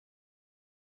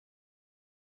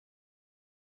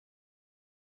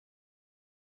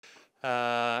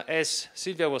As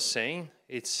Silvia was saying,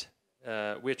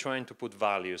 we're trying to put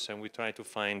values and we try to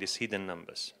find these hidden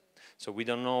numbers. So we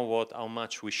don't know how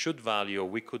much we should value or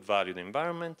we could value the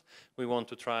environment. We want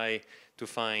to try to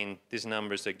find these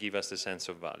numbers that give us the sense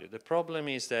of value. The problem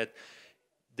is that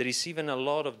there is even a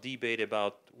lot of debate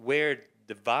about where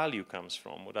the value comes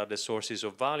from, what are the sources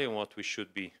of value and what we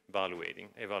should be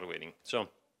evaluating. So,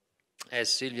 as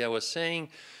Silvia was saying,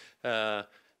 there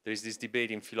is this debate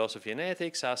in philosophy and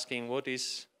ethics asking what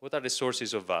are the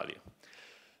sources of value.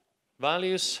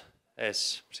 Values,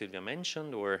 as Silvia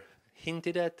mentioned or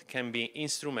hinted at, can be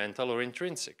instrumental or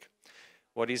intrinsic.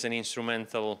 What is an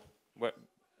instrumental?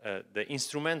 The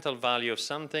instrumental value of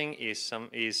something is,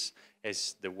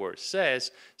 as the word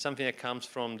says, something that comes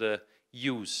from the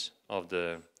use of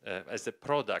as the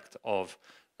product of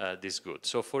this good.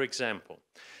 So, for example,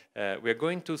 we're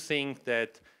going to think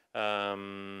that,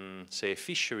 say, a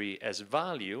fishery has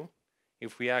value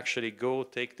if we actually go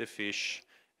take the fish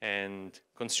and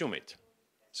consume it.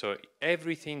 So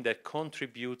everything that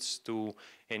contributes to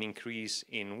an increase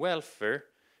in welfare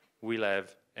will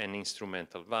have an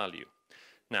instrumental value.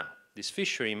 Now, this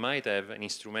fishery might have an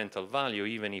instrumental value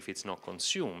even if it's not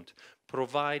consumed,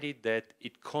 provided that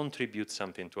it contributes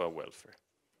something to our welfare.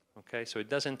 Okay, so it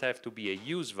doesn't have to be a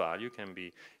use value, it can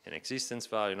be an existence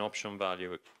value, an option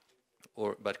value,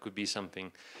 but could be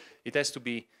something. It has to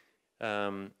be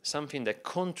something that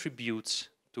contributes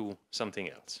to something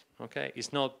else. Okay,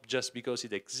 it's not just because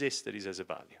it exists that it has a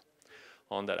value.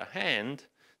 On the other hand,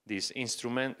 this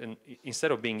instrument,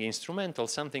 instead of being instrumental,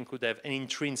 something could have an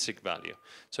intrinsic value.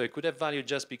 So it could have value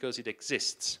just because it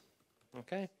exists.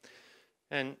 Okay,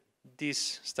 and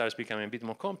this starts becoming a bit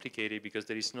more complicated because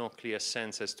there is no clear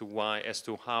sense as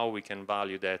to how we can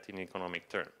value that in economic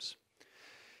terms.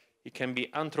 It can be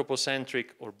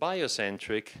anthropocentric or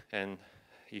biocentric, and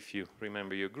if you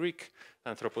remember your Greek,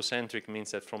 anthropocentric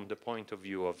means that from the point of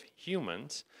view of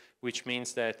humans, which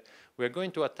means that we're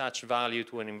going to attach value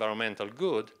to an environmental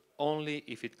good only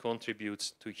if it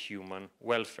contributes to human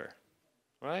welfare,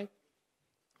 right?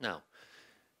 Now,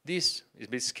 this is a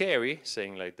bit scary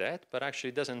saying like that, but actually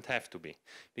it doesn't have to be,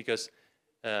 because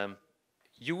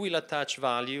you will attach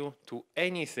value to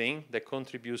anything that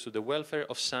contributes to the welfare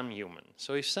of some human.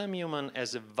 So if some human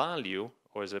has a value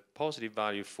or as a positive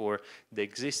value for the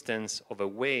existence of a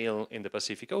whale in the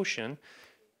Pacific Ocean,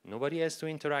 nobody has to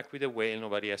interact with the whale,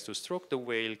 nobody has to stroke the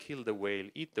whale, kill the whale,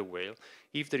 eat the whale.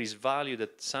 If there is value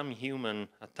that some human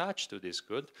attached to this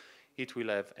good, it will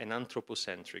have an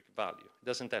anthropocentric value. It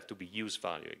doesn't have to be use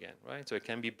value again, right? So it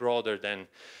can be broader than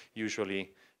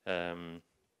usually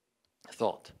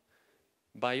thought.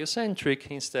 Biocentric,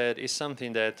 instead, is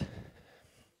something that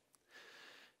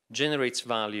generates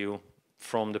value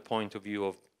from the point of view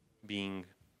of being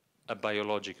a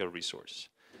biological resource.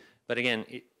 But again,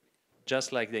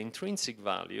 just like the intrinsic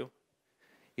value,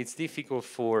 it's difficult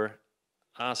for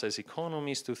us as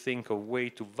economists to think of a way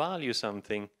to value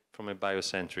something from a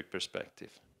biocentric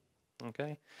perspective.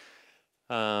 Okay?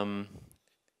 And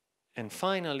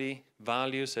finally,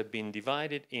 values have been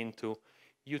divided into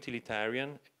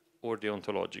utilitarian or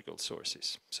deontological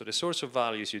sources. So the source of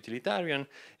value is utilitarian,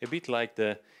 a bit like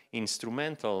the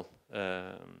instrumental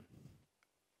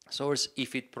source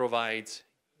if it provides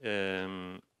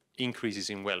increases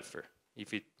in welfare,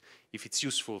 if it's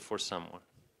useful for someone.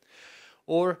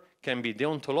 Or can be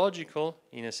deontological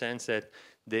in a sense that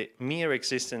the mere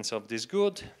existence of this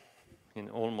good, in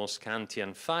almost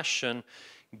Kantian fashion,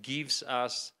 gives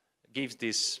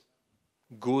this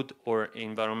good or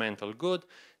environmental good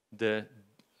the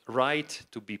right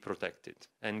to be protected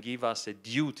and give us a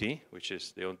duty, which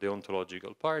is the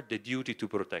deontological part, the duty to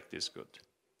protect this good,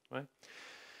 right?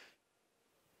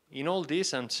 In all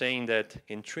this, I'm saying that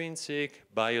intrinsic,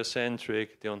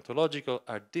 biocentric, deontological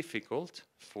are difficult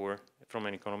from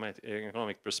an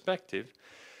economic perspective,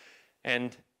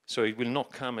 and so it will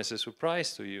not come as a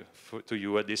surprise to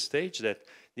you at this stage that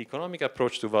the economic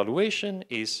approach to valuation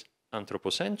is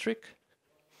anthropocentric,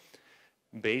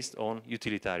 based on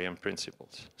utilitarian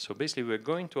principles. So basically, we're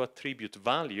going to attribute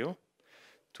value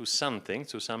to something,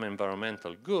 to some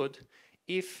environmental good,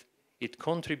 if it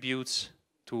contributes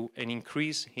to an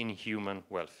increase in human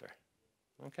welfare.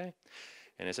 Okay?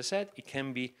 And as I said, it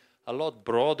can be a lot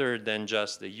broader than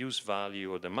just the use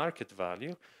value or the market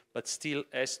value, but still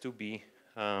has to be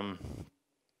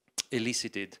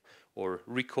elicited or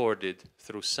recorded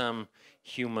through some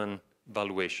human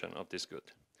valuation of this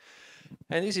good.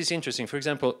 And this is interesting. For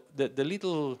example, the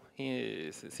little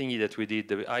thingy that we did,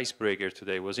 the icebreaker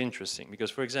today, was interesting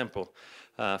because, for example,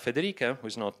 Federica,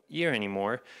 who's not here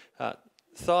anymore,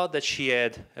 thought that she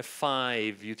had a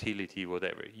 5 utility,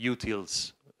 whatever,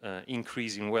 utils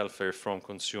increase in welfare from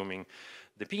consuming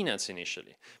the peanuts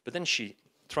initially. But then she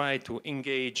tried to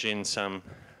engage in some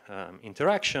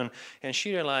interaction, and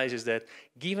she realizes that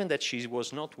given that she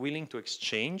was not willing to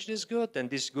exchange this good, then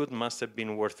this good must have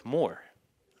been worth more,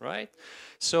 right?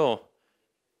 So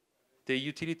the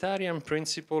utilitarian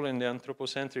principle and the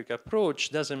anthropocentric approach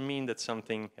doesn't mean that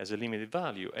something has a limited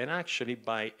value. And actually,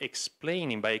 by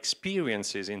explaining, by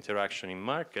experiences interaction in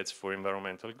markets for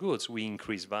environmental goods, we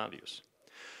increase values.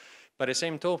 By the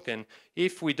same token,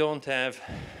 if we don't have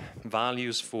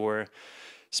values for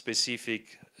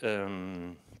specific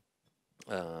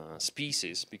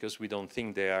species, because we don't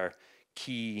think they are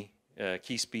key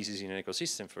species in an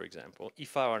ecosystem, for example,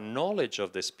 if our knowledge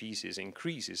of the species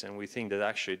increases and we think that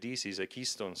actually this is a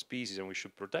keystone species and we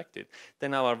should protect it,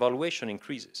 then our valuation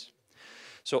increases.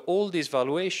 So all these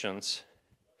valuations,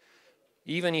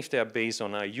 even if they are based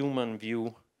on our human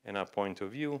view and our point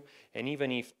of view, and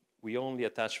even if we only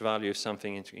attach value if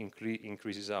something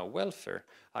increases our welfare,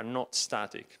 are not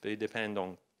static. They depend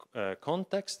on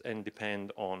context and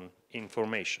depend on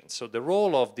information. So the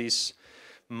role of these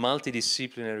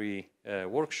multidisciplinary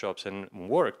workshops and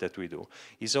work that we do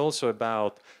is also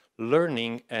about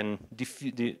learning and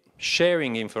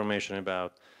sharing information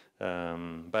about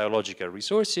biological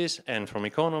resources, and from the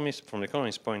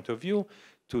economist's point of view,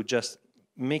 to just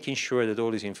making sure that all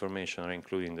this information are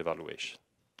included in the valuation.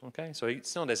 Okay, so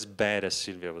it's not as bad as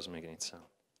Sylvia was making it sound,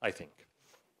 I think.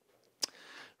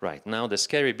 Right, now the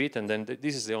scary bit, and then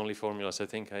this is the only formulas I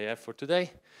think I have for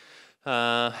today.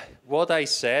 What I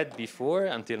said before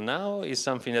until now is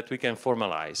something that we can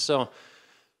formalize. So,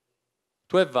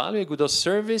 to have value, a good or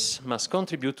service must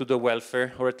contribute to the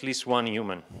welfare of at least one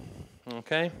human.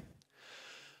 Okay?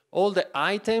 All the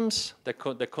items that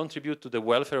contribute to the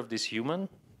welfare of this human,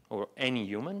 or any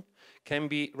human, can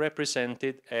be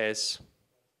represented as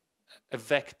a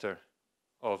vector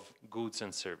of goods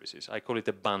and services. I call it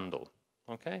a bundle.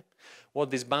 Okay?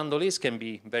 What this bundle is can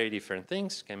be very different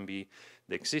things. Can be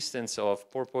the existence of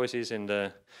porpoises in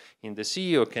the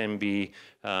sea, or can be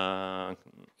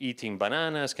eating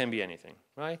bananas, can be anything,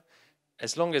 right?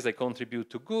 As long as they contribute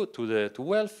to good, to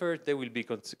welfare, they will be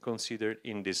considered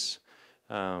in these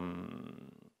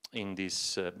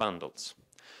bundles.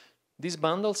 These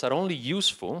bundles are only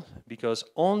useful because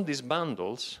on these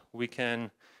bundles we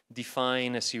can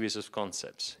define a series of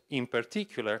concepts. In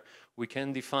particular, we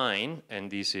can define, and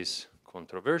this is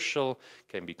controversial,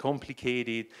 can be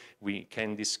complicated, we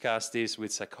can discuss this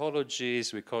with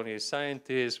psychologists, with cognitive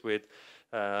scientists, with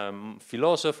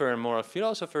philosophers and moral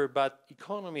philosophers, but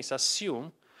economists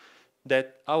assume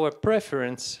that our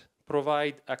preference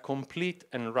provide a complete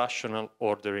and rational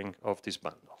ordering of these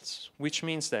bundles, which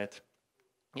means that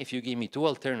if you give me two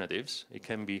alternatives, it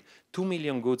can be 2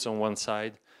 million goods on one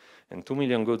side and 2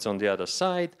 million goods on the other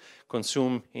side,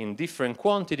 consumed in different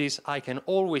quantities, I can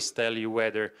always tell you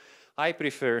whether I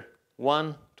prefer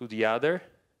one to the other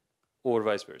or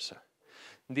vice versa.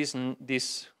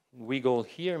 This wiggle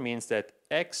here means that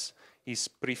X is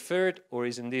preferred or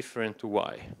is indifferent to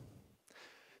Y.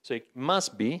 So it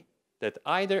must be that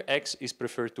either X is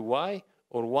preferred to Y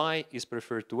or Y is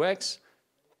preferred to X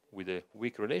with a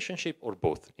weak relationship, or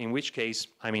both, in which case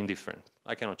I'm indifferent.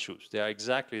 I cannot choose. They are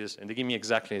exactly the same, and they give me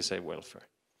exactly the same welfare.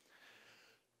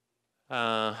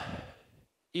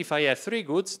 If I have three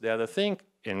goods, the other thing,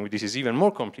 and this is even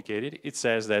more complicated, it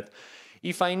says that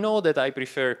if I know that I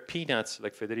prefer peanuts,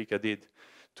 like Federica did,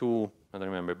 to, I don't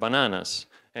remember, bananas,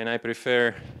 and I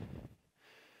prefer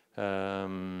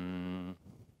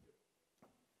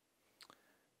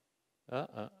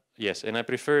yes, and I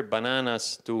prefer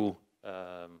bananas to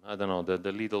I don't know,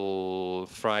 the little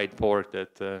fried pork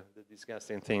that the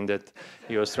disgusting thing that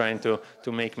he was trying to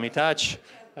make me touch.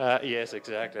 Yes,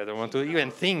 exactly. I don't want to even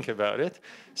think about it.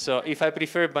 So if I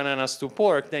prefer bananas to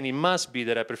pork, then it must be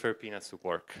that I prefer peanuts to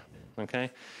pork. Okay?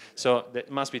 So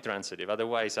that must be transitive.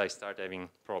 Otherwise, I start having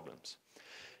problems.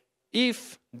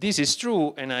 If this is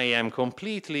true and I am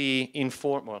completely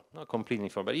informed, well, not completely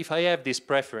informed, but if I have these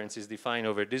preferences defined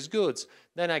over these goods,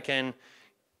 then I can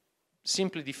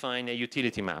simply define a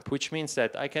utility map, which means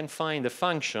that I can find a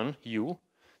function, u,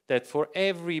 that for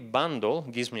every bundle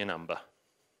gives me a number.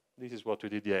 This is what we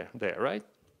did there, right?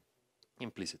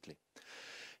 Implicitly.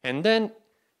 And then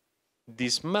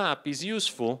this map is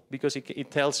useful because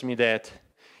it tells me that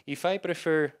if I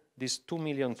prefer these 2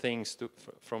 million things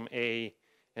from A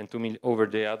and 2 million over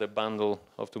the other bundle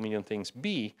of 2 million things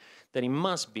B, then it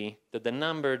must be that the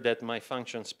number that my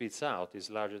function spits out is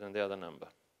larger than the other number.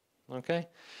 Okay?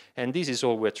 And this is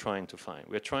all we're trying to find.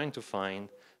 We're trying to find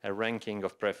a ranking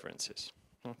of preferences.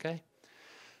 Okay?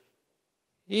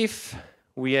 If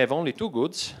we have only two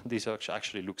goods. This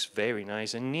actually looks very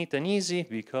nice and neat and easy,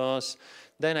 because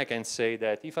then I can say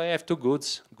that if I have two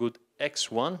goods, good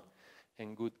x1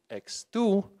 and good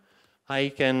x2,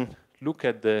 I can look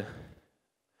at the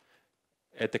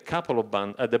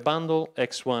the bundle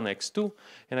x1, x2,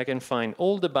 and I can find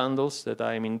all the bundles that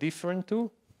I'm indifferent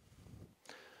to.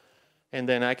 And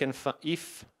then I can,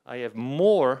 if I have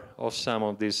more of some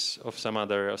of these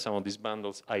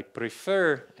bundles, I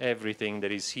prefer everything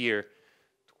that is here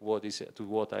to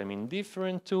what I'm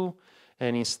indifferent to,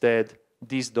 and instead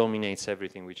this dominates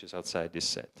everything which is outside this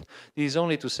set. This is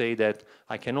only to say that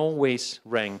I can always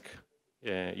rank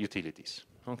utilities,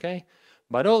 okay?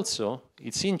 But also,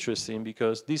 it's interesting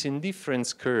because this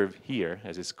indifference curve here,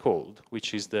 as it's called,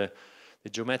 which is the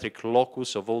geometric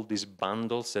locus of all these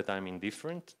bundles that I'm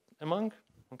indifferent among,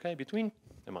 okay,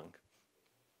 among,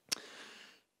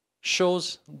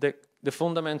 shows the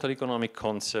fundamental economic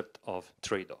concept of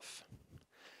trade-off.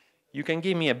 You can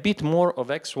give me a bit more of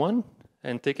x1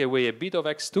 and take away a bit of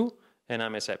x2, and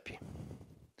I'm as happy.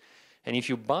 And if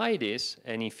you buy this,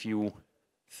 and if you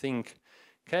think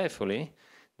carefully,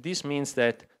 this means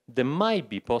that there might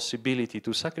be possibility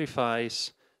to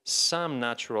sacrifice some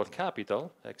natural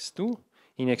capital, x2,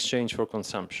 in exchange for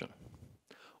consumption.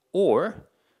 Or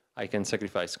I can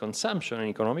sacrifice consumption and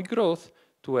economic growth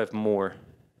to have more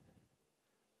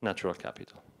natural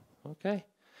capital, okay?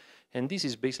 And this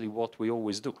is basically what we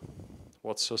always do,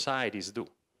 what societies do,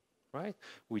 right?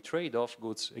 We trade off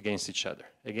goods against each other,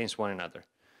 against one another.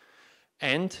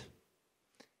 And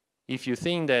if you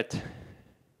think that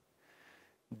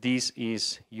this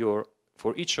is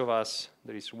for each of us,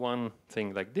 there is one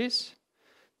thing like this,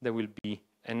 there will be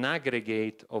an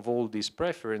aggregate of all these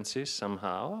preferences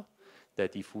somehow,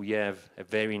 that if we have a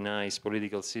very nice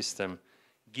political system,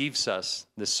 gives us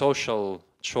the social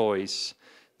choice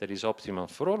that is optimal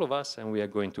for all of us, and we are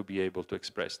going to be able to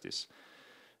express this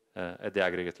at the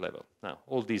aggregate level. Now,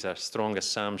 all these are strong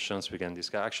assumptions we can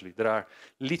discuss. Actually,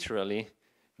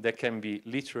 that can be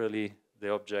literally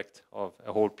the object of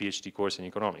a whole PhD course in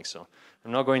economics. So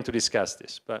I'm not going to discuss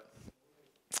this, but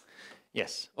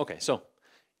yes. Okay, so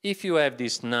if you have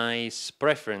these nice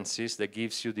preferences that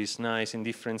gives you this nice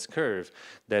indifference curve,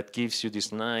 that gives you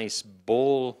this nice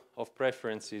ball of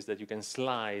preferences that you can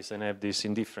slice and have these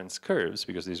indifference curves,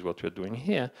 because this is what we're doing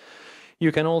here,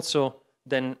 you can also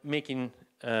then make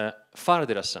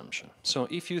further assumption. So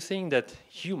if you think that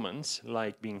humans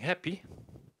like being happy,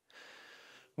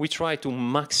 we try to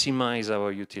maximize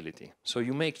our utility. So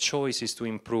you make choices to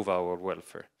improve our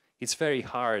welfare. It's very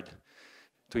hard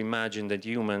to imagine that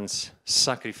humans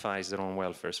sacrifice their own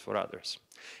welfares for others.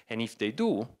 And if they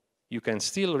do, you can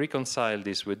still reconcile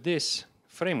this with this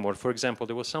framework. For example,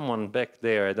 there was someone back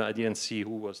there, I didn't see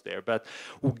who was there, but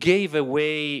who gave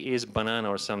away his banana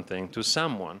or something to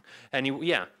someone. And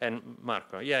and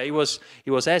Marco,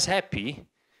 he was as happy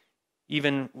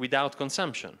even without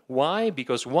consumption. Why?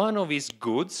 Because one of his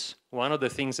goods, one of the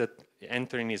things that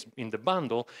enter in the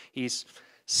bundle is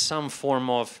some form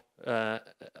of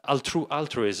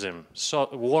altruism, so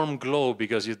warm glow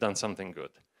because you've done something good,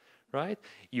 right?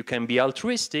 You can be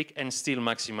altruistic and still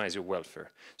maximize your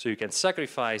welfare. So you can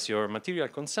sacrifice your material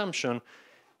consumption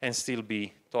and still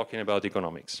be talking about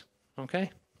economics, okay?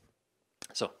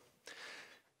 So,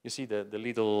 you see the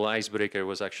little icebreaker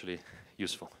was actually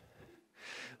useful.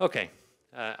 Okay,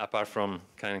 apart from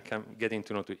kind of getting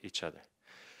to know each other.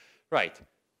 Right,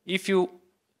 if you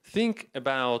think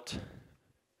about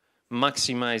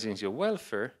maximizing your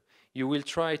welfare, you will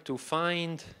try to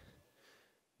find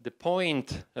the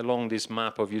point along this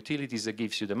map of utilities that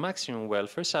gives you the maximum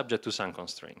welfare subject to some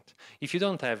constraint. If you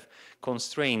don't have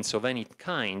constraints of any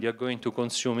kind, you're going to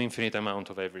consume infinite amount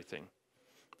of everything,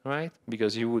 right?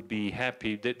 Because you would be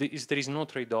happy. There is no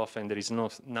trade-off and there is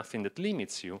nothing that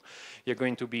limits you. You're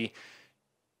going to be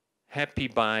happy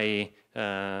by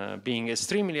being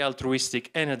extremely altruistic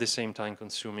and at the same time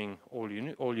consuming all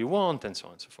you want and so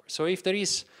on and so forth. So if there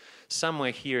is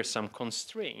somewhere here some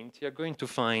constraint, you're going to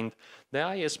find the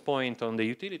highest point on the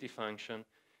utility function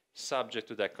subject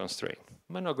to that constraint.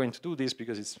 I'm not going to do this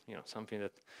because it's something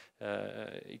that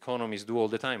economists do all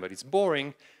the time, but it's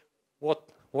boring.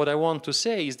 What I want to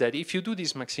say is that if you do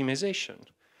this maximization,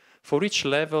 for each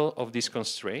level of these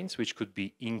constraints, which could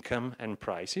be income and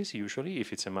prices, usually,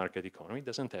 if it's a market economy, it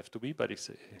doesn't have to be, but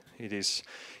it is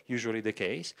usually the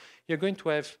case, you're going to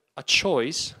have a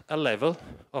choice, a level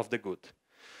of the good.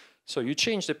 So you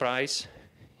change the price,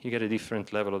 you get a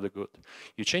different level of the good.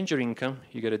 You change your income,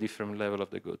 you get a different level of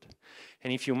the good.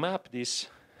 And if you map this,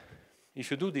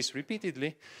 if you do this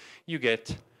repeatedly, you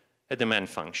get a demand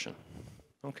function,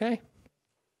 okay?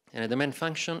 And a demand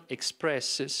function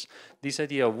expresses this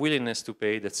idea of willingness to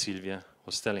pay that Sylvia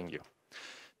was telling you.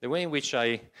 The way in which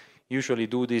I usually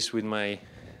do this with my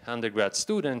undergrad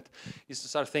student is to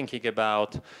start thinking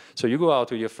about, so you go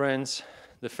out with your friends,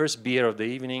 the first beer of the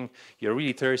evening, you're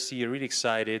really thirsty, you're really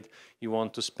excited, you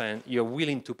want to spend, you're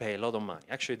willing to pay a lot of money.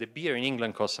 Actually, the beer in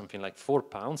England costs something like £4,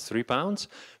 £3,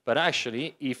 but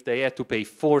actually, if they had to pay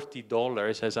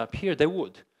 $40 as up here, they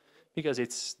would, because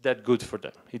it's that good for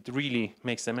them. It really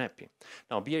makes them happy.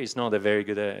 Now, beer is not a very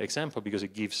good example because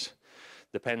it gives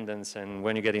dependence, and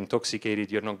when you get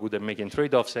intoxicated, you're not good at making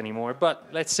trade-offs anymore, but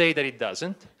let's say that it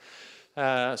doesn't.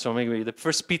 So maybe the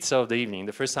first pizza of the evening,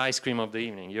 the first ice cream of the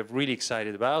evening, you're really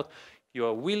excited about, you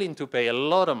are willing to pay a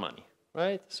lot of money,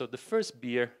 right? So the first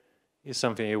beer is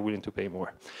something you're willing to pay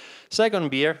more. Second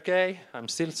beer, okay, I'm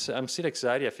still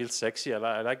excited, I feel sexy,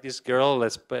 I like this girl,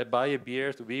 let's buy a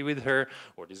beer to be with her,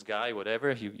 or this guy,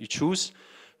 whatever you choose.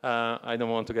 I don't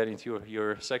want to get into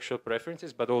your sexual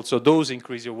preferences, but also those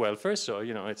increase your welfare, so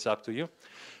you know, it's up to you.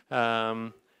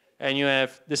 And you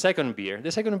have the second beer.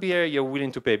 The second beer, you're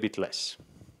willing to pay a bit less,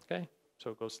 okay? So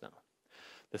it goes down.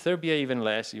 The third beer, even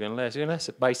less, even less, even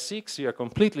less. By 6, you're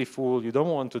completely full. You don't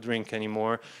want to drink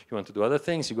anymore. You want to do other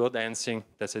things. You go dancing.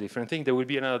 That's a different thing. There will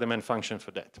be another demand function for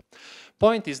that.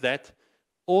 Point is that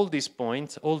all these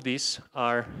points, all these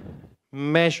are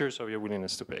measures of your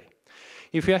willingness to pay.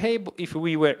 If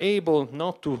we were able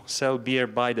not to sell beer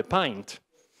by the pint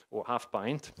or half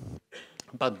pint,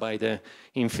 but by the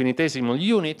infinitesimal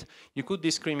unit, you could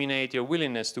discriminate your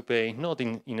willingness to pay not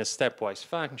in a stepwise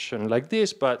function like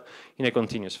this, but in a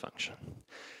continuous function.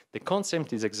 The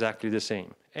concept is exactly the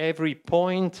same. Every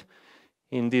point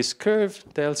in this curve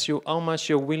tells you how much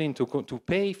you're willing to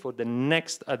pay for the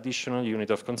next additional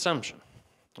unit of consumption.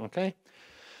 Okay?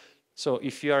 So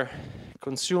if you are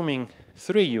consuming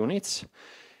 3 units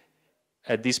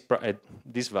at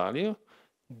this value,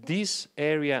 this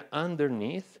area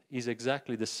underneath is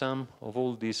exactly the sum of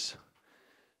all these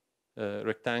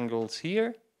rectangles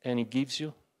here, and it gives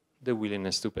you the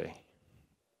willingness to pay.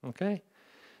 Okay?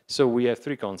 So we have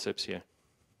 3 concepts here.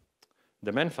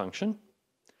 Demand function,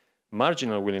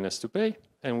 marginal willingness to pay,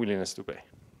 and willingness to pay.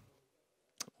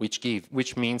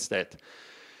 Which means that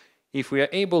if we are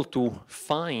able to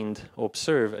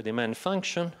observe a demand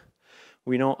function,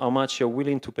 we know how much you're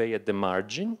willing to pay at the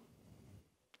margin,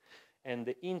 and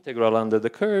the integral under the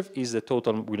curve is the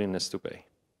total willingness to pay.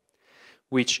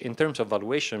 Which, in terms of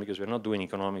valuation, because we're not doing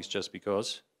economics just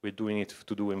because, we're doing it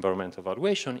to do environmental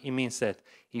valuation, it means that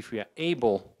if we are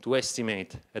able to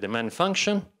estimate a demand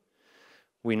function,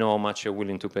 we know how much you're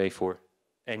willing to pay for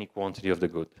any quantity of the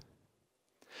good.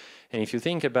 And if you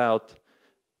think about,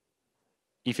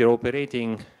 if you're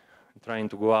operating, trying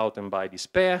to go out and buy this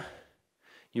pair,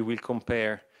 you will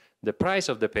compare the price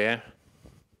of the pair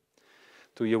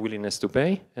to your willingness to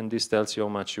pay, and this tells you how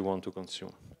much you want to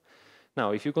consume.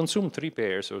 Now, if you consume 3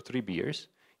 pairs or 3 beers,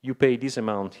 you pay this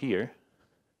amount here,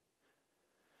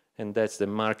 and that's the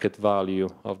market value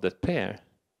of that pair.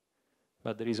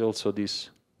 But there is also this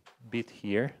bit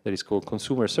here that is called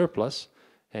consumer surplus,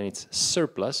 and it's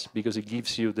surplus because it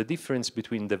gives you the difference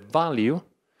between the value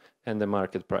and the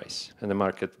market price and the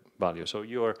market value. So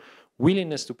your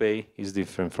willingness to pay is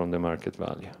different from the market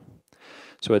value.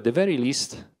 So at the very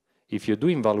least, if you're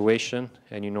doing valuation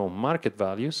and you know market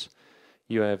values,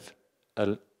 you have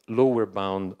a lower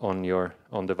bound on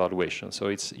the valuation.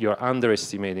 So you're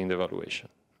underestimating the valuation.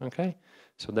 Okay?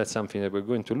 So that's something that we're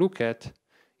going to look at.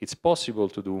 It's possible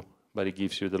to do, but it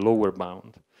gives you the lower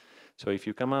bound. So if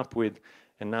you come up with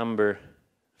a number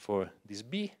for this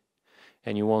B,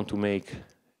 and you want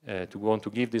to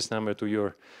give this number to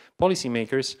your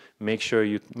policymakers, make sure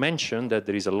you mention that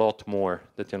there is a lot more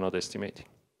that you're not estimating.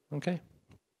 Okay?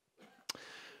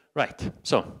 Right,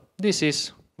 so this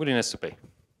is willingness to pay.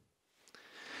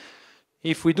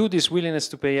 If we do this willingness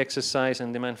to pay exercise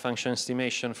and demand function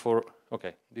estimation for,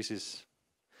 okay,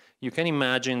 you can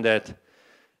imagine that,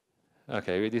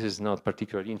 okay, this is not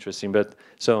particularly interesting, but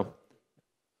so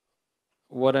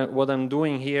what I'm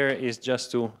doing here is just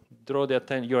to draw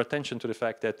your attention to the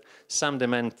fact that some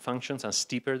demand functions are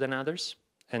steeper than others,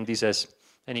 and this has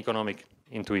an economic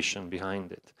intuition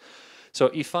behind it. So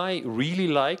if I really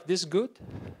like this good,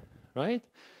 right,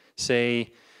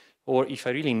 or if I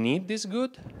really need this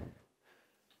good,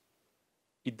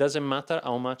 it doesn't matter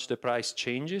how much the price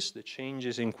changes, the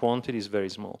changes in quantity is very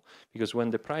small. Because when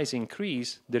the price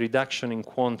increases, the reduction in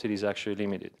quantity is actually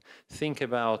limited. Think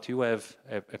about you have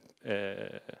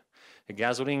a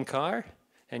gasoline car,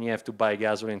 and you have to buy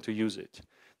gasoline to use it.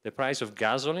 The price of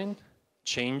gasoline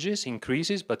changes,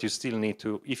 increases, but you still need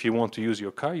to, if you want to use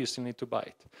your car, you still need to buy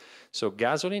it. So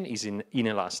gasoline is an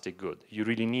inelastic good. You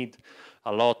really need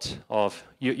a lot of,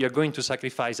 you're going to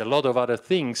sacrifice a lot of other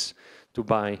things to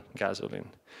buy gasoline.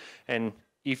 And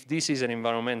if this is an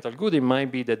environmental good, it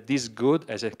might be that this good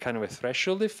has a kind of a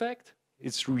threshold effect.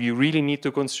 You really need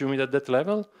to consume it at that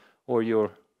level, or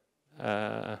your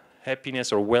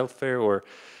happiness or welfare or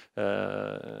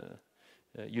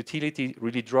utility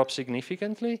really drops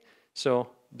significantly. So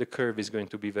the curve is going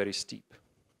to be very steep,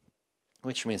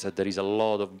 which means that there is a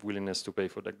lot of willingness to pay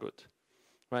for that good,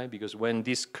 right? Because when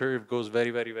this curve goes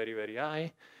very, very, very, very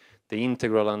high, the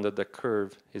integral under the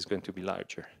curve is going to be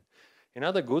larger. And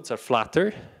other goods are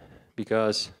flatter,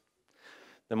 because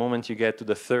the moment you get to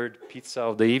the third pizza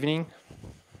of the evening,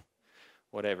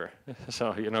 whatever.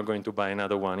 So you're not going to buy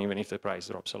another one, even if the price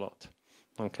drops a lot,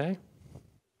 okay?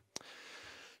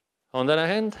 On the other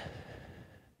hand,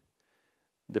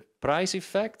 the price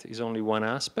effect is only one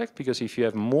aspect, because if you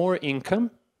have more income,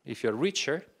 if you're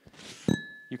richer,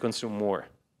 you consume more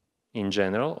in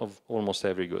general of almost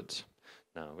every goods.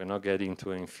 Now, we're not getting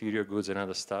to inferior goods and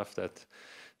other stuff that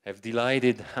have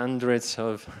delighted hundreds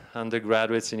of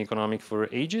undergraduates in economics for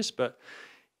ages, but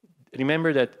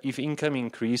remember that if income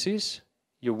increases,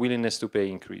 your willingness to pay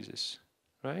increases,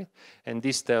 right? And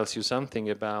this tells you something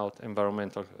about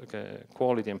environmental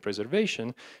quality and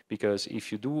preservation, because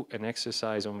if you do an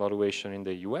exercise on valuation in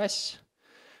the US,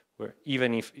 where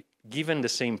even if, given the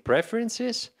same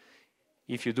preferences,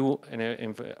 if you do,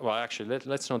 well, actually,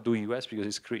 let's not do US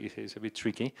because it's a bit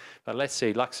tricky, but let's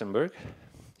say Luxembourg.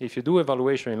 If you do a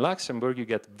valuation in Luxembourg, you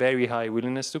get very high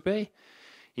willingness to pay.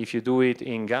 If you do it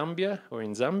in Gambia or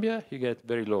in Zambia, you get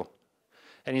very low.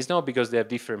 And it's not because they have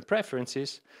different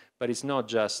preferences, but it's not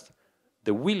just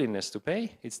the willingness to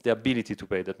pay, it's the ability to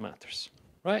pay that matters,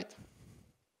 right?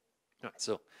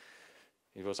 So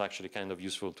it was actually kind of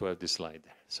useful to have this slide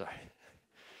there, sorry.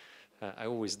 I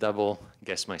always double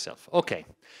guess myself. Okay,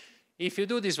 if you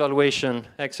do this valuation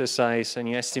exercise and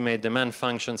you estimate demand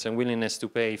functions and willingness to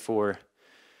pay for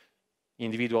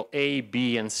individual A,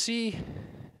 B, and C,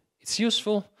 it's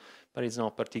useful, but it's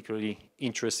not particularly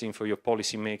interesting for your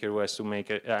policymaker who has to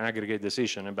make an aggregate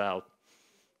decision about,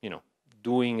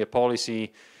 doing a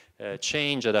policy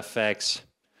change that affects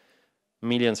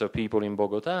millions of people in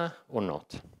Bogota or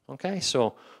not. Okay,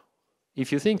 so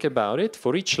if you think about it,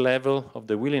 for each level of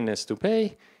the willingness to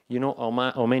pay, you know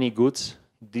how many goods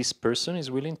this person is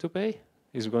willing to pay.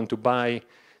 Is going to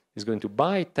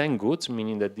buy 10 goods,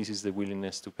 meaning that this is the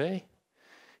willingness to pay.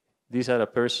 This other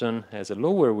person has a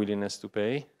lower willingness to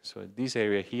pay, so this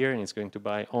area here, and it's going to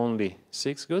buy only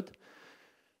 6 goods.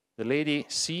 The lady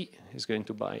C is going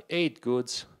to buy 8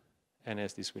 goods and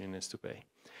has this willingness to pay.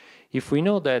 If we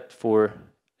know that for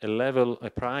a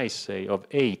price, say, of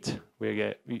 8,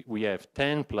 we have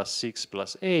 10 plus 6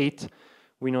 plus 8,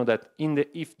 we know that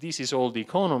if this is all the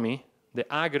economy, the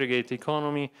aggregate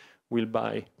economy will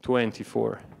buy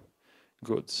 24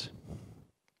 goods.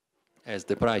 As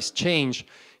the price change,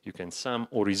 you can sum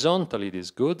horizontally these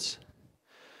goods,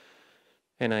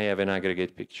 and I have an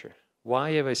aggregate picture.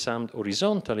 Why have I summed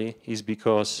horizontally is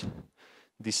because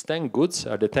these 10 goods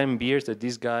are the 10 beers that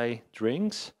this guy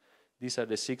drinks, these are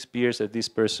the 6 beers that this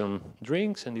person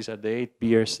drinks, and these are the 8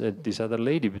 beers that this other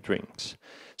lady drinks.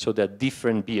 So they're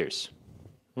different beers.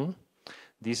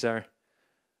 These are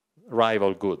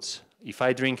rival goods. If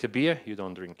I drink a beer, you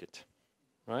don't drink it,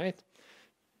 right?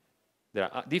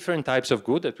 There are different types of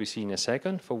good that we see in a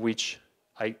second, for which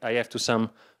I have to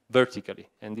sum vertically.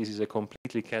 And this is a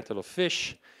completely kettle of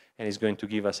fish, and it's going to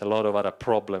give us a lot of other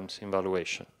problems in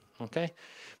valuation, okay?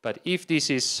 But if this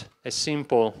is a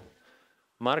simple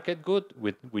market good,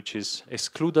 which is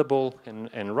excludable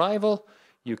and rival,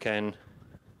 you can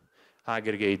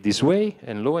aggregate this way,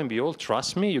 and lo and behold,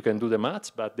 trust me, you can do the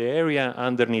maths, but the area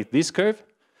underneath this curve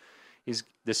is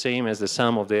the same as the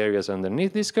sum of the areas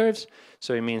underneath these curves.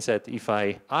 So it means that if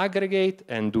I aggregate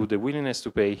and do the willingness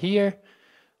to pay here,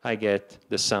 I get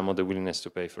the sum of the willingness to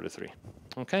pay for the 3.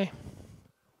 Okay?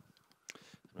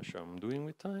 I'm not sure I'm doing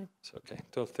with time. It's okay.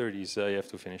 12:30 is I have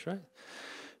to finish, right?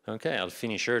 Okay, I'll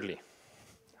finish early.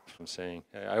 I'm saying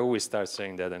I always start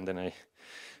saying that and then I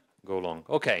go long.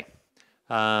 Okay.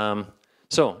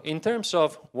 So in terms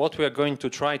of what we are going to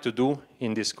try to do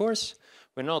in this course,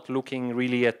 we're not looking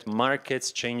really at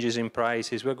markets, changes in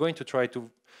prices. We're going to try to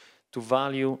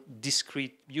value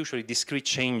usually discrete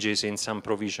changes in some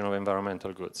provision of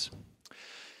environmental goods.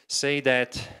 Say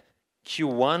that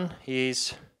Q1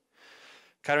 is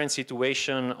current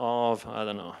situation of, I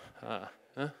don't know,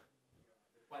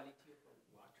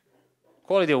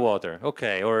 quality of water,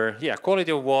 okay, or yeah,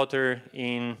 quality of water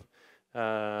in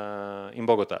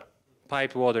Bogota,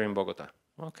 piped water in Bogota.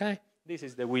 Okay, this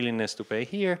is the willingness to pay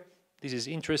here. This is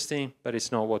interesting, but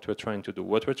it's not what we're trying to do.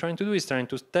 What we're trying to do is trying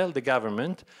to tell the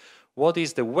government what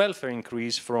is the welfare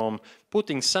increase from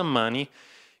putting some money,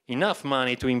 enough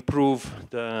money to improve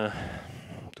to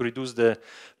reduce the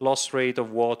loss rate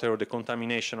of water or the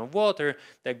contamination of water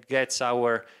that gets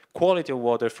our quality of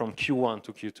water from Q1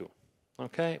 to Q2.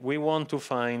 Okay, we want to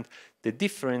find the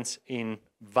difference in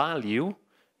value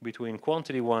between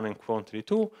quantity 1 and quantity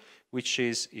 2, which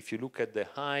is, if you look at the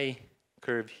high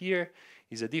curve here,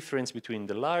 is a difference between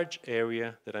the large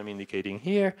area that I'm indicating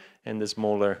here and the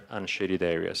smaller unshaded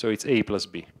area. So it's A plus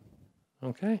B.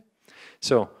 Okay?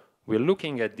 So we're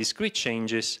looking at discrete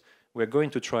changes. We're going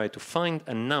to try to find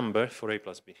a number for A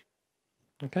plus B.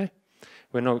 Okay?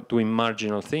 We're not doing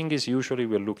marginal things. Usually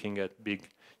we're looking at big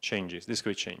changes,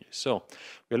 discrete changes. So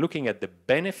we're looking at the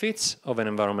benefits of an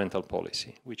environmental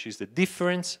policy, which is the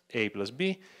difference, A plus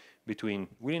B, between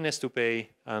willingness to pay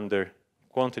under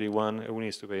quantity 1 and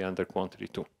willingness to pay under quantity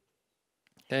 2.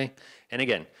 Okay? And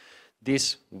again,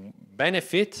 this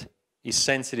benefit is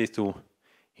sensitive to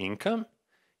income.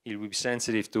 It will be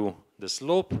sensitive to the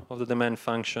slope of the demand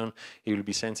function. It will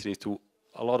be sensitive to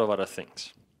a lot of other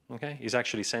things. Okay? It's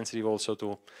actually sensitive also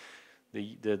to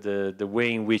the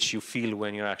way in which you feel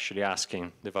when you're actually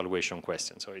asking the valuation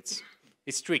question. So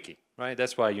it's tricky, right?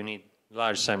 That's why you need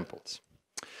large samples.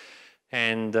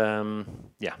 And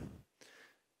yeah,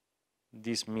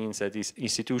 this means that these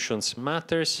institutions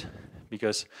matters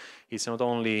because it's not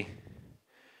only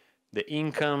the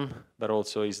income, but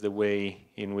also is the way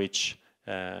in which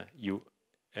you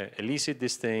elicit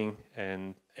this thing,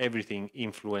 and everything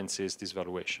influences this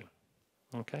valuation.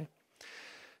 Okay?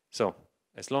 So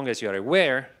as long as you are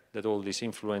aware that all these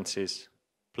influences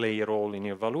play a role in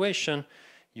your valuation,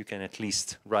 you can at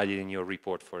least write it in your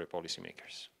report for the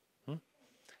policymakers.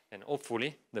 And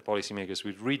hopefully the policymakers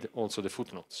will read also the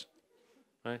footnotes.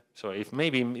 Right? So if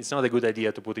maybe it's not a good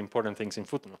idea to put important things in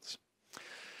footnotes.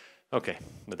 Okay,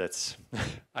 but that's,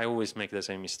 I always make the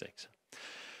same mistakes.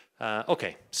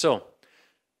 Okay, so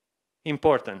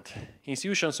important.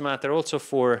 Institutions matter also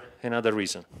for another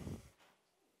reason.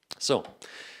 So,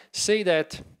 say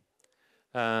that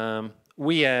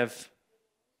we have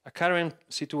a current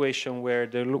situation where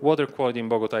the water quality in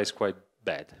Bogota is quite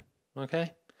bad,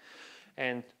 okay?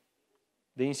 And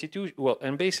the institution, well,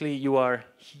 and basically you are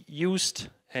used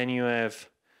and you have,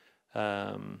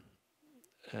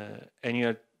 and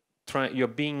you're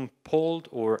being polled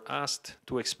or asked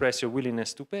to express your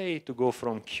willingness to pay to go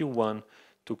from Q1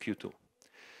 to Q2.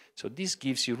 So this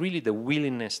gives you really the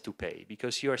willingness to pay,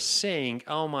 because you are saying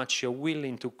how much you're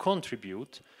willing to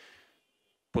contribute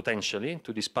potentially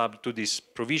to this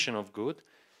provision of good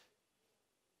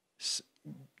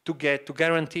to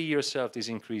guarantee yourself these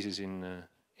increases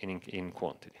in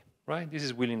quantity, right? This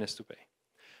is willingness to pay.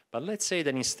 But let's say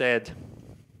that instead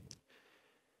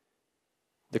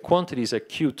the quantity is at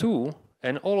Q2,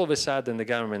 and all of a sudden the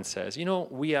government says, you know,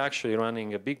 we are actually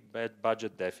running a big bad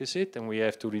budget deficit and we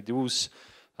have to reduce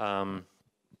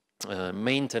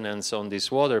maintenance on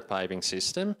this water piping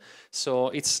system, so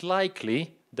it's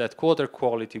likely that water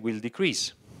quality will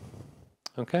decrease.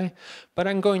 Okay? But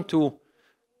I'm going to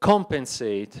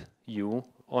compensate you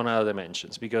on other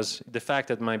dimensions, because the fact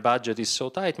that my budget is so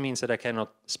tight means that I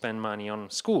cannot spend money on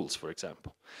schools, for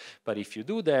example. But if you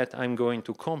do that, I'm going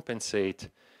to compensate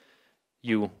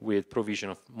you with provision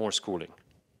of more schooling.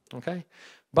 Okay?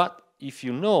 But if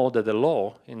you know that the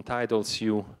law entitles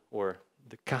you, or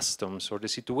the customs or the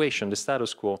situation, the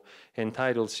status quo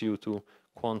entitles you to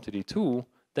quantity 2,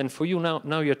 then for you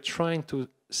now you're trying to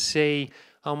say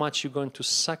how much you're going to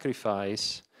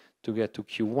sacrifice to get to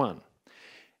Q1.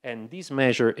 And this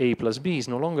measure A plus B is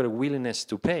no longer a willingness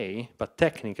to pay, but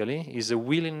technically is a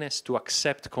willingness to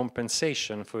accept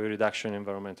compensation for a reduction in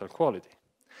environmental quality.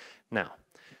 Now,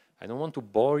 I don't want to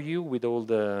bore you with all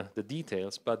the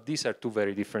details, but these are two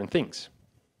very different things.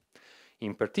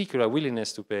 In particular,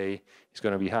 willingness to pay is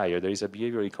going to be higher. There is a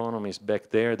behavioral economist back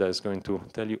there that is going to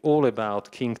tell you all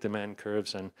about kink demand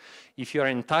curves. And if you are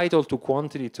entitled to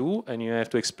quantity 2 and you have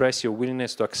to express your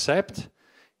willingness to accept,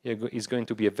 it's going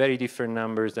to be a very different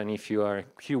numbers than if you are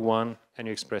Q1 and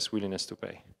you express willingness to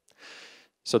pay.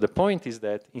 So the point is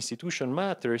that institution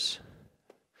matters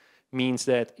means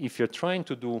that if you're trying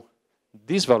to do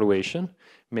this valuation,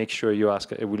 make sure you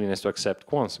ask a willingness to accept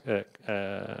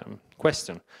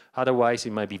question. Otherwise,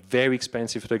 it might be very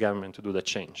expensive for the government to do that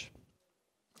change.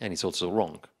 And it's also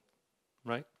wrong,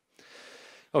 right?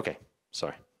 Okay,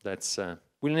 sorry. That's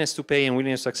willingness to pay and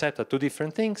willingness to accept are two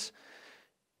different things.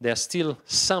 They are still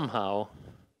somehow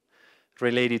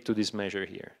related to this measure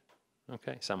here.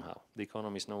 Okay, somehow. The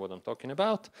economists know what I'm talking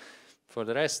about. For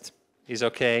the rest, is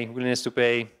okay. Willingness to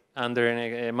pay under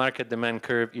a market demand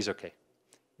curve is okay.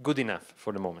 Good enough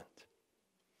for the moment.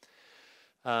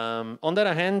 On the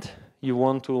other hand, you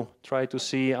want to try to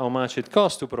see how much it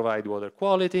costs to provide water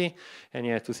quality, and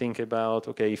you have to think about,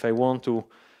 okay, if I want to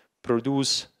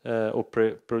produce or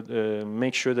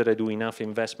make sure that I do enough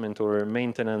investment or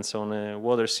maintenance on a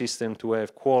water system to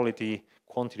have quantity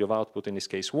of output, in this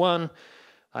case 1,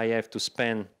 I have to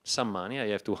spend some money. I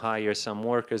have to hire some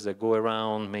workers that go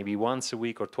around maybe once a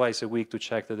week or twice a week to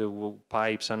check that the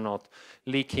pipes are not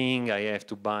leaking. I have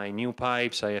to buy new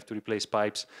pipes. I have to replace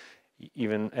pipes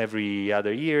even every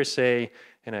other year, say,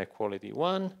 and I have quality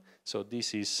 1. So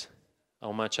this is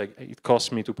how much it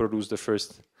costs me to produce the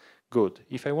first good.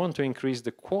 If I want to increase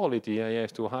the quality, I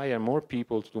have to hire more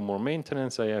people to do more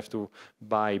maintenance. I have to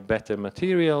buy better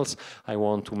materials. I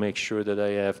want to make sure that I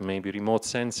have maybe remote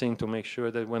sensing to make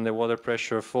sure that when the water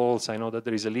pressure falls, I know that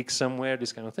there is a leak somewhere,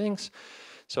 these kind of things.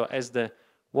 So as the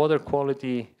water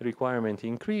quality requirement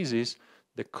increases,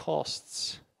 the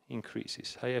costs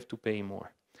increases. I have to pay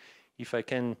more. If I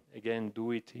can, again,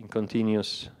 do it in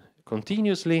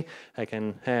continuously, I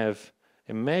can have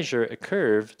a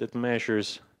curve that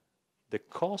measures the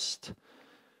cost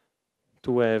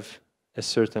to have a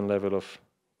certain level of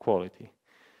quality.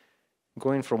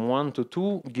 Going from 1 to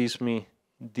 2 gives me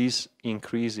this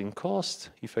increase in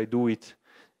cost. If I do it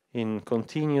in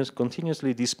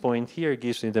continuously, this point here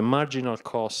gives me the marginal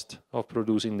cost of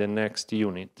producing the next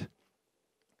unit.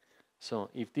 So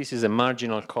if this is a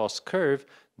marginal cost curve,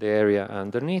 the area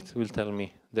underneath will tell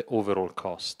me the overall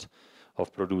cost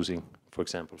of producing, for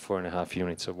example, 4.5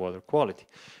 units of water quality.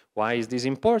 Why is this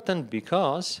important?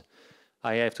 Because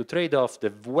I have to trade off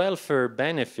the welfare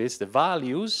benefits, the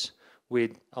values,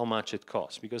 with how much it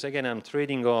costs. Because again, I'm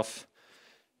trading off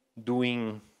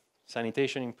doing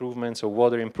sanitation improvements or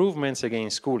water improvements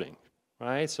against cooling,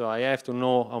 right? So I have to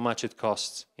know how much it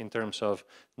costs in terms of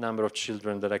number of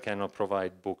children that I cannot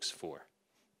provide books for,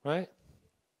 right?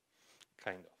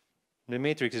 Kind of. The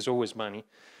matrix is always money,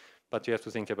 but you have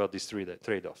to think about these three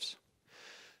trade-offs.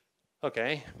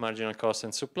 Okay, marginal cost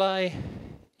and supply.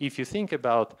 If you think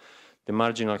about the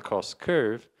marginal cost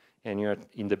curve and you're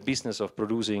in the business of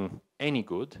producing any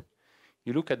good,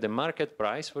 you look at the market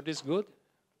price for this good,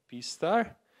 P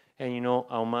star, and you know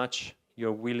how much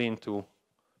you're willing to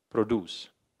produce.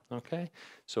 Okay,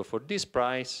 so for this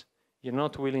price, you're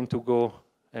not willing to go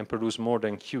and produce more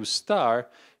than Q star,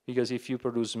 because if you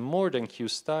produce more than Q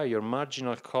star, your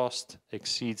marginal cost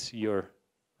exceeds your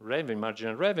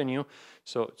marginal revenue,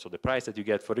 so the price that you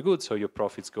get for the good, so your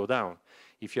profits go down.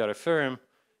 If you are a firm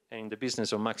and in the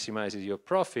business of maximizing your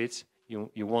profits,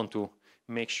 you want to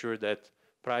make sure that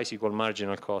price equal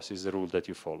marginal cost is the rule that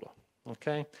you follow.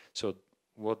 Okay? So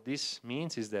what this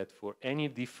means is that for any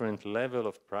different level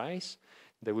of price,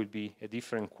 there will be a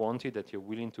different quantity that you're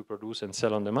willing to produce and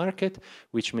sell on the market,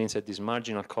 which means that this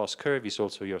marginal cost curve is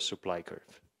also your supply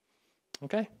curve.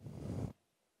 Okay?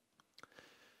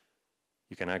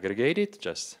 You can aggregate it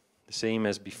just the same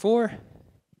as before,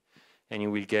 and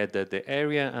you will get that the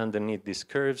area underneath these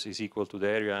curves is equal to the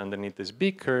area underneath this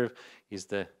big curve is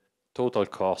the total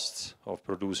costs of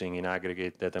producing in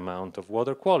aggregate that amount of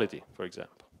water quality, for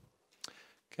example.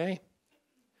 Okay?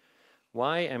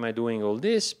 Why am I doing all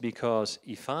this? Because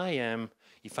if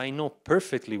I know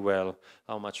perfectly well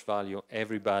how much value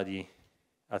everybody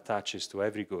attaches to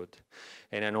every good,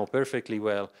 and I know perfectly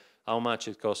well how much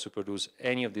it costs to produce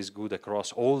any of this good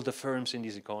across all the firms in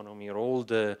this economy or all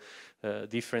the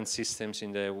different systems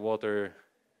in the water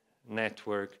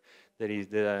network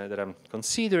that I'm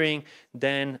considering,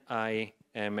 then I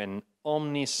am an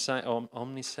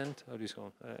omniscient,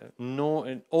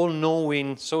 an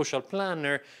all-knowing social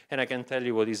planner, and I can tell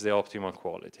you what is the optimal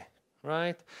quality,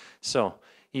 right? So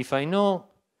if I know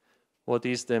what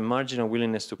is the marginal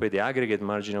willingness to pay, the aggregate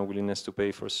marginal willingness to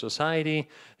pay for society,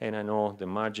 and I know the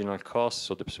marginal cost,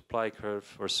 so the supply curve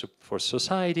for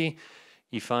society.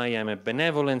 If I am a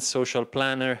benevolent social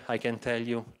planner, I can tell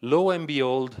you, lo and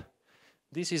behold,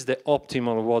 this is the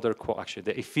optimal water quality, actually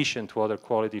the efficient water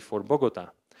quality for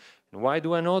Bogota. And why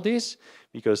do I know this?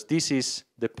 Because this is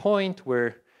the point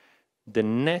where the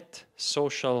net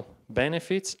social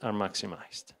benefits are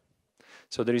maximized.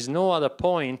 So there is no other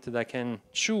point that I can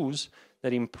choose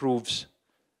that improves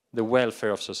the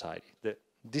welfare of society.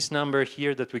 This number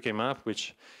here that we came up,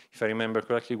 which, if I remember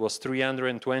correctly, was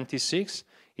 326,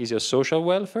 is your social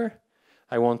welfare.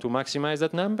 I want to maximize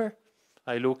that number.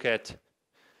 I look at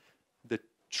the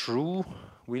true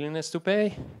willingness to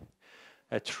pay,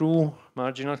 a true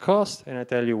marginal cost, and I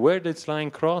tell you where this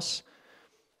line cross,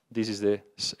 this is the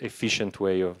efficient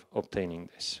way of obtaining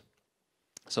this.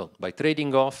 So by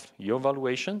trading off your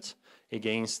valuations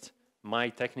against my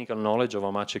technical knowledge of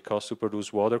how much it costs to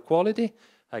produce water quality,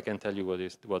 I can tell you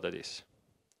what that is.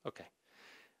 Okay.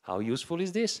 How useful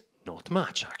is this? Not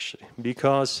much, actually,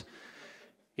 because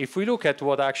if we look at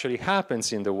what actually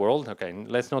happens in the world, okay,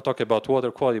 let's not talk about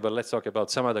water quality, but let's talk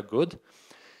about some other good.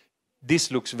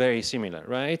 This looks very similar,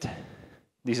 right?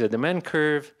 This is a demand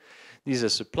curve, this is a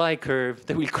supply curve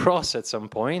that will cross at some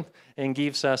point and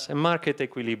gives us a market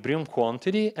equilibrium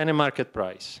quantity and a market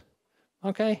price,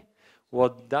 okay?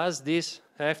 What does this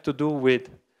have to do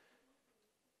with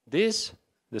this,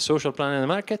 the social plan and the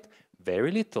market?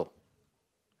 Very little.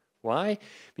 Why?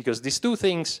 Because these two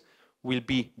things will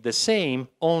be the same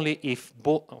only if,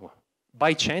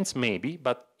 by chance maybe,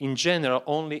 but in general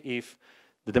only if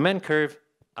the demand curve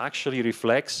actually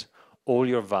reflects all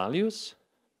your values,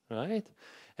 right?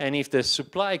 And if the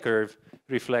supply curve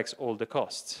reflects all the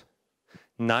costs.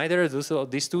 Neither of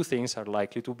these two things are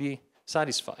likely to be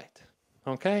satisfied,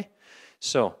 okay?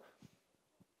 So,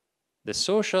 the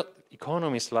social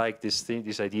economists like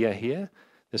this idea here,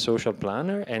 the social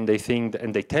planner, and they think,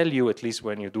 and they tell you, at least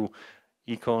when you do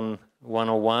Econ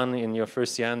 101 in your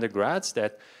first year undergrads,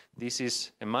 that this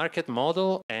is a market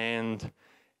model and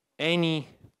any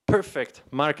perfect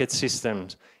market system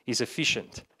is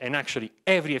efficient. And actually,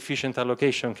 every efficient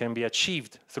allocation can be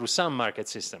achieved through some market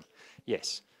system.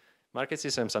 Yes, market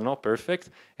systems are not perfect,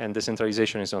 and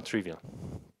decentralization is not trivial.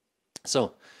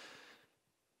 So,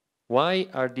 why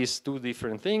are these two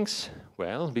different things?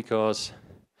 Well, because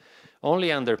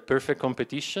only under perfect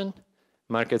competition,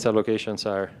 market allocations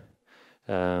are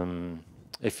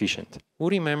efficient. Who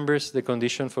remembers the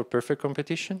condition for perfect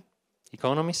competition?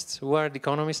 Economists? Who are the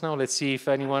economists now? Let's see if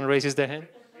anyone raises their hand.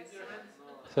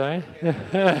 Sorry?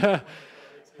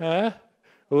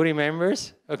 Who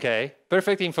remembers? Okay,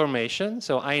 perfect information.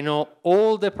 So I know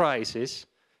all the prices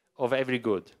of every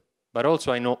good, but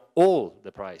also I know all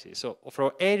the prices. So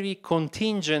for every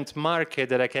contingent market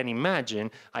that I can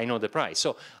imagine, I know the price.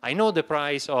 So I know the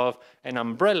price of an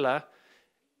umbrella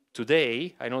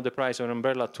today, I know the price of an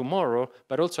umbrella tomorrow,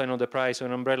 but also I know the price of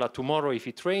an umbrella tomorrow if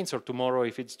it rains, or tomorrow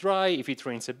if it's dry, if it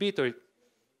rains a bit, or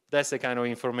that's the kind of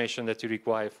information that you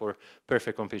require for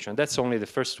perfect competition. That's only the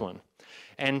first one.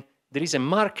 And there is a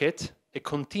market, a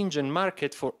contingent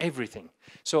market for everything.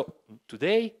 So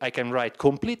today I can write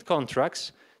complete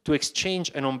contracts to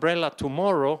exchange an umbrella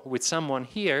tomorrow with someone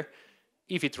here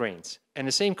if it rains, and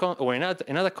the same or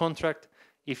another contract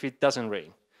if it doesn't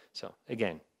rain. So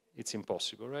again, it's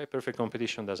impossible, right? Perfect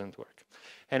competition doesn't work.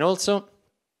 And also,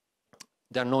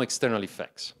 there are no external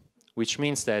effects, which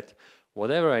means that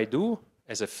whatever I do,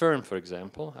 as a firm, for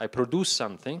example, I produce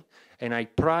something and I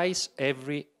price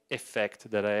every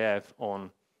effect that I have on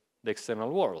the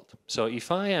external world. So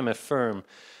if I am a firm,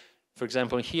 for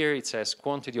example, here it says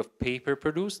quantity of paper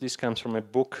produced. This comes from a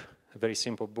book, a very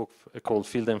simple book called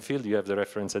Field and Field. You have the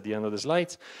reference at the end of the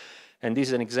slides. And this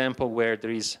is an example where there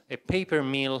is a paper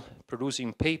mill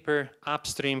producing paper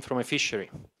upstream from a fishery.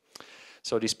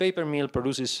 So this paper mill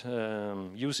produces,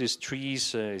 uses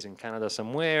trees, is in Canada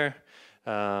somewhere.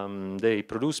 They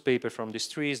produce paper from these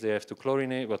trees. They have to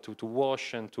chlorinate, well, to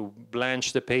wash and to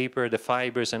blanch the paper, the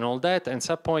fibers and all that. And at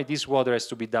some point, this water has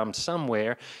to be dumped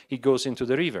somewhere. It goes into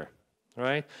the river,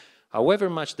 right? However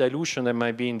much dilution there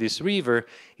might be in this river,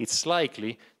 it's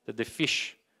likely that the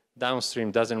fish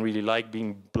downstream doesn't really like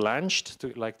being blanched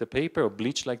like the paper or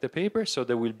bleached like the paper, so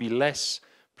there will be less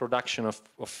production of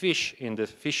fish in the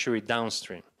fishery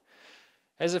downstream.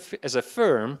 As a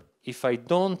firm, if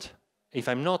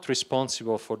I'm not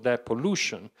responsible for that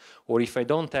pollution, or if I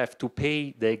don't have to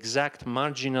pay the exact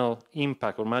marginal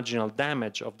impact or marginal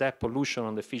damage of that pollution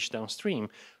on the fish downstream,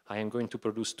 I am going to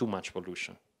produce too much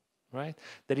pollution, right?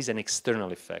 That is an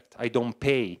external effect. I don't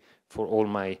pay for all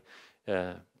my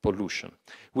pollution,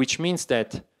 which means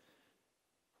that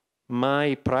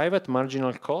my private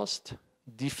marginal cost,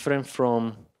 different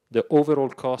from the overall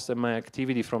cost of my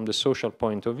activity from the social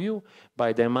point of view,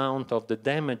 by the amount of the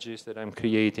damages that I'm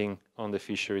creating on the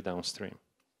fishery downstream.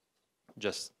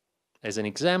 Just as an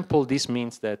example, this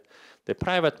means that the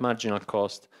private marginal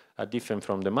costs are different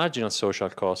from the marginal social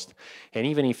cost, and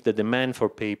even if the demand for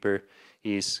paper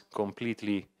is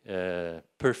completely,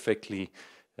 perfectly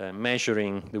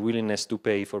measuring the willingness to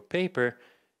pay for paper,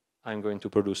 I'm going to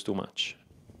produce too much,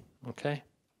 okay?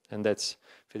 And that's,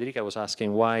 Federica was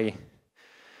asking why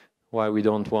we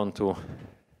don't want to,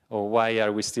 or why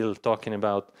are we still talking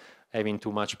about having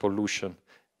too much pollution?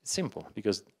 It's simple,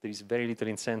 because there is very little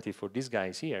incentive for these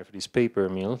guys here, for this paper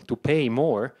mill, to pay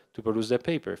more to produce their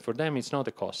paper. For them, it's not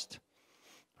a cost,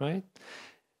 right?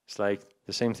 It's like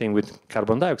the same thing with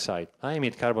carbon dioxide. I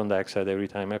emit carbon dioxide every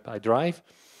time I drive.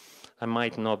 I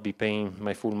might not be paying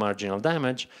my full marginal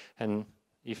damage, and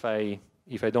if I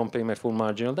don't pay my full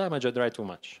marginal damage, I dry too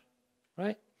much,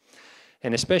 right?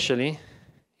 And especially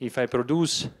if I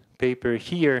produce paper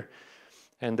here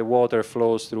and the water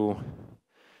flows through,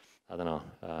 I don't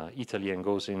know, Italy and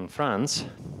goes in France,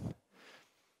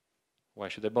 why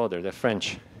should I bother? They're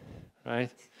French,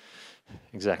 right?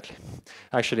 Exactly.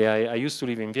 Actually, I used to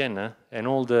live in Vienna, and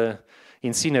all the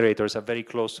incinerators are very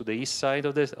close to the east side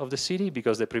of the city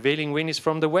because the prevailing wind is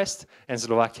from the west and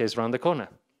Slovakia is around the corner.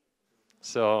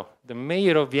 So the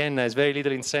mayor of Vienna has very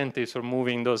little incentives for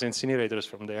moving those incinerators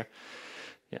from there.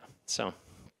 Yeah, so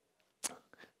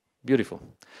beautiful.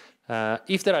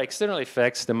 If there are external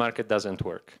effects, the market doesn't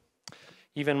work.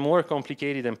 Even more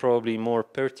complicated and probably more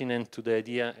pertinent to the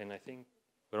idea, and I think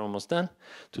we're almost done,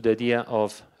 to the idea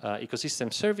of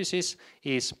ecosystem services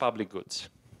is public goods.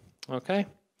 Okay?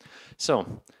 So,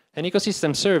 an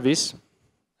ecosystem service,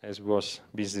 as was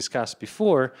discussed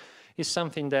before, is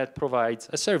something that provides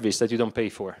a service that you don't pay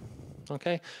for.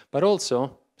 Okay? But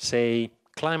also, say,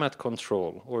 climate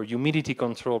control or humidity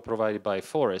control provided by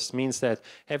forest means that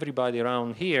everybody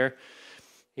around here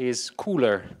is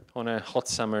cooler on a hot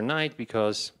summer night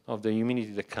because of the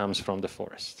humidity that comes from the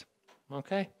forest.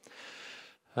 Okay?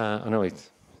 No,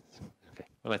 okay,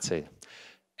 well, let's say.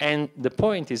 And the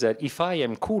point is that if I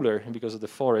am cooler because of the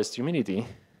forest humidity,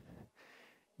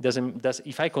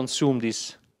 if I consume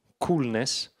this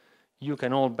coolness, you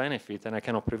can all benefit, and I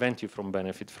cannot prevent you from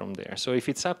benefit from there. So if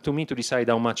it's up to me to decide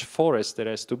how much forest there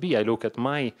has to be, I look at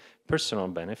my personal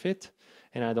benefit,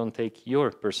 and I don't take your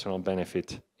personal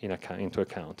benefit into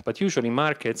account. But usually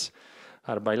markets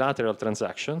are bilateral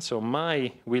transactions, so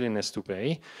my willingness to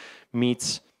pay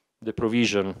meets the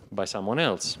provision by someone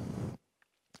else.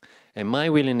 And my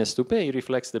willingness to pay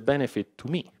reflects the benefit to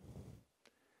me,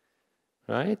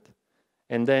 right?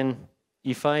 And then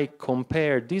if I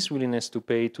compare this willingness to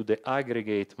pay to the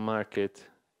aggregate market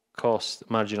cost,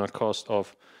 marginal cost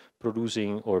of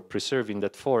producing or preserving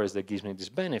that forest that gives me this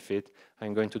benefit,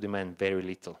 I'm going to demand very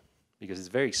little because it's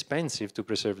very expensive to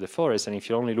preserve the forest. And if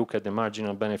you only look at the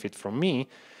marginal benefit from me,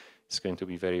 it's going to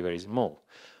be very, very small.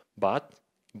 But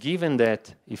given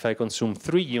that if I consume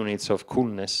 3 units of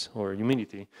coolness or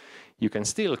humidity, you can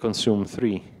still consume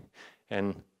 3.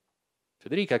 And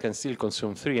Federica can still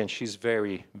consume 3, and she's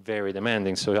very, very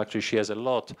demanding. So actually she has a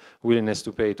lot willingness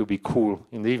to pay to be cool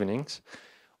in the evenings.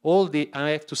 I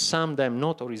have to sum them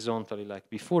not horizontally like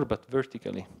before, but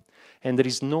vertically. And there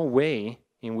is no way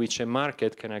in which a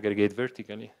market can aggregate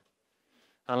vertically.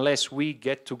 Unless we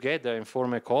get together and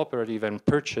form a cooperative and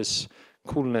purchase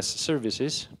coolness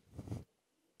services,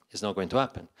 it's not going to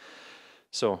happen.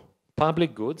 So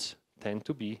public goods tend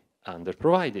to be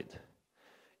underprovided.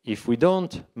 If we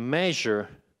don't measure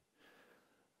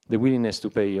the willingness to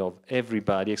pay of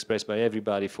everybody, expressed by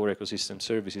everybody for ecosystem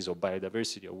services or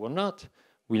biodiversity or whatnot,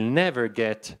 we'll never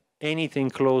get anything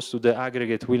close to the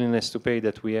aggregate willingness to pay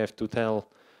that we have to tell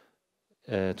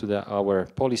to our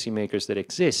policymakers that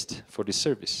exist for this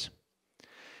service.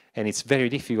 And it's very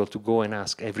difficult to go and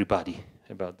ask everybody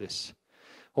about this.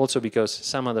 Also because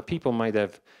some other people might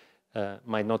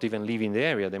not even live in the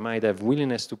area. They might have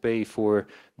willingness to pay for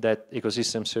that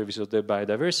ecosystem service of the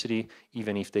biodiversity,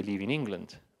 even if they live in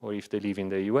England or if they live in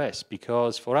the US,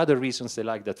 because for other reasons they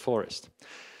like that forest.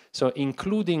 So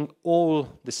including all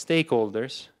the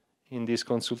stakeholders in this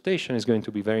consultation is going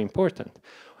to be very important.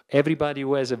 Everybody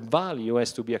who has a value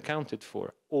has to be accounted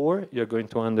for, or you're going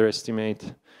to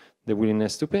underestimate the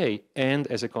willingness to pay, and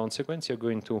as a consequence, you're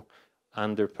going to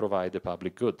underprovide the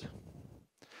public good.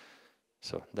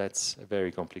 So that's a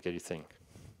very complicated thing,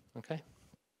 okay?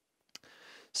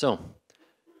 So,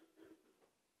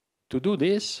 to do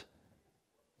this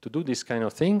kind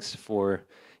of things for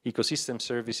ecosystem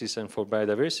services and for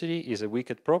biodiversity is a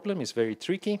wicked problem, it's very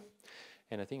tricky,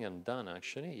 and I think I'm done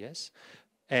actually, yes.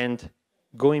 And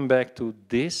going back to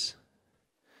this,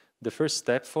 the first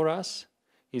step for us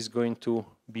is going to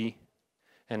be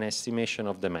an estimation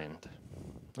of demand,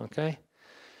 okay?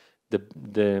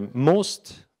 The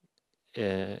most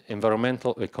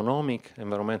environmental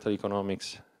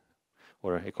economics,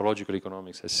 or ecological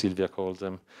economics, as Sylvia called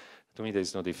them, to me there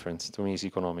is no difference. To me it's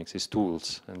economics, it's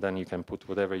tools, and then you can put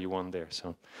whatever you want there,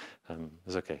 so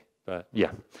it's okay. But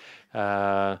yeah,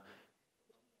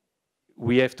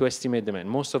 we have to estimate demand.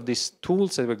 Most of these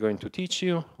tools that we're going to teach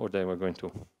you, or that we're going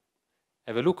to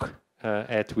have a look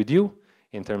at with you,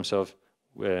 in terms of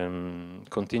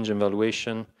contingent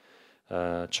valuation,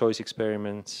 choice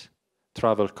experiments,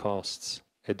 travel costs,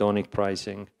 hedonic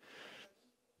pricing.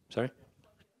 Sorry?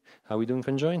 Are we doing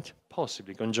conjoint?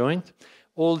 Possibly conjoint.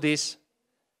 All this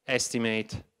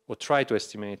estimate, or try to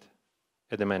estimate,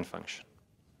 a demand function.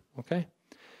 Okay?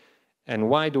 And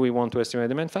why do we want to estimate the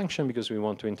demand function? Because we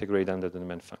want to integrate under the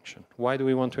demand function. Why do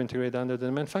we want to integrate under the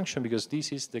demand function? Because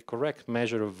this is the correct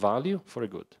measure of value for a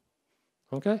good.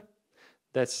 Okay?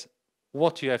 That's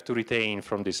what you have to retain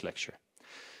from this lecture.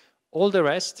 All the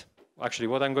rest, actually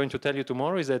what I'm going to tell you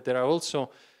tomorrow is that there are also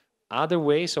other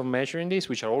ways of measuring this,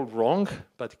 which are all wrong,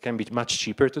 but it can be much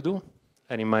cheaper to do,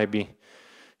 and it might be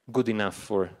good enough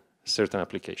for certain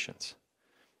applications.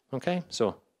 Okay?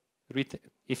 So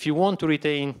if you want to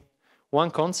retain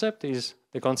one concept is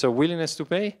the concept of willingness to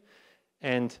pay,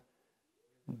 and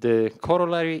the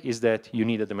corollary is that you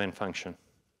need a demand function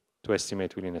to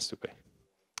estimate willingness to pay.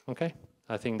 Okay?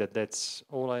 I think that that's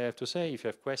all I have to say. If you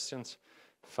have questions,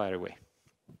 fire away.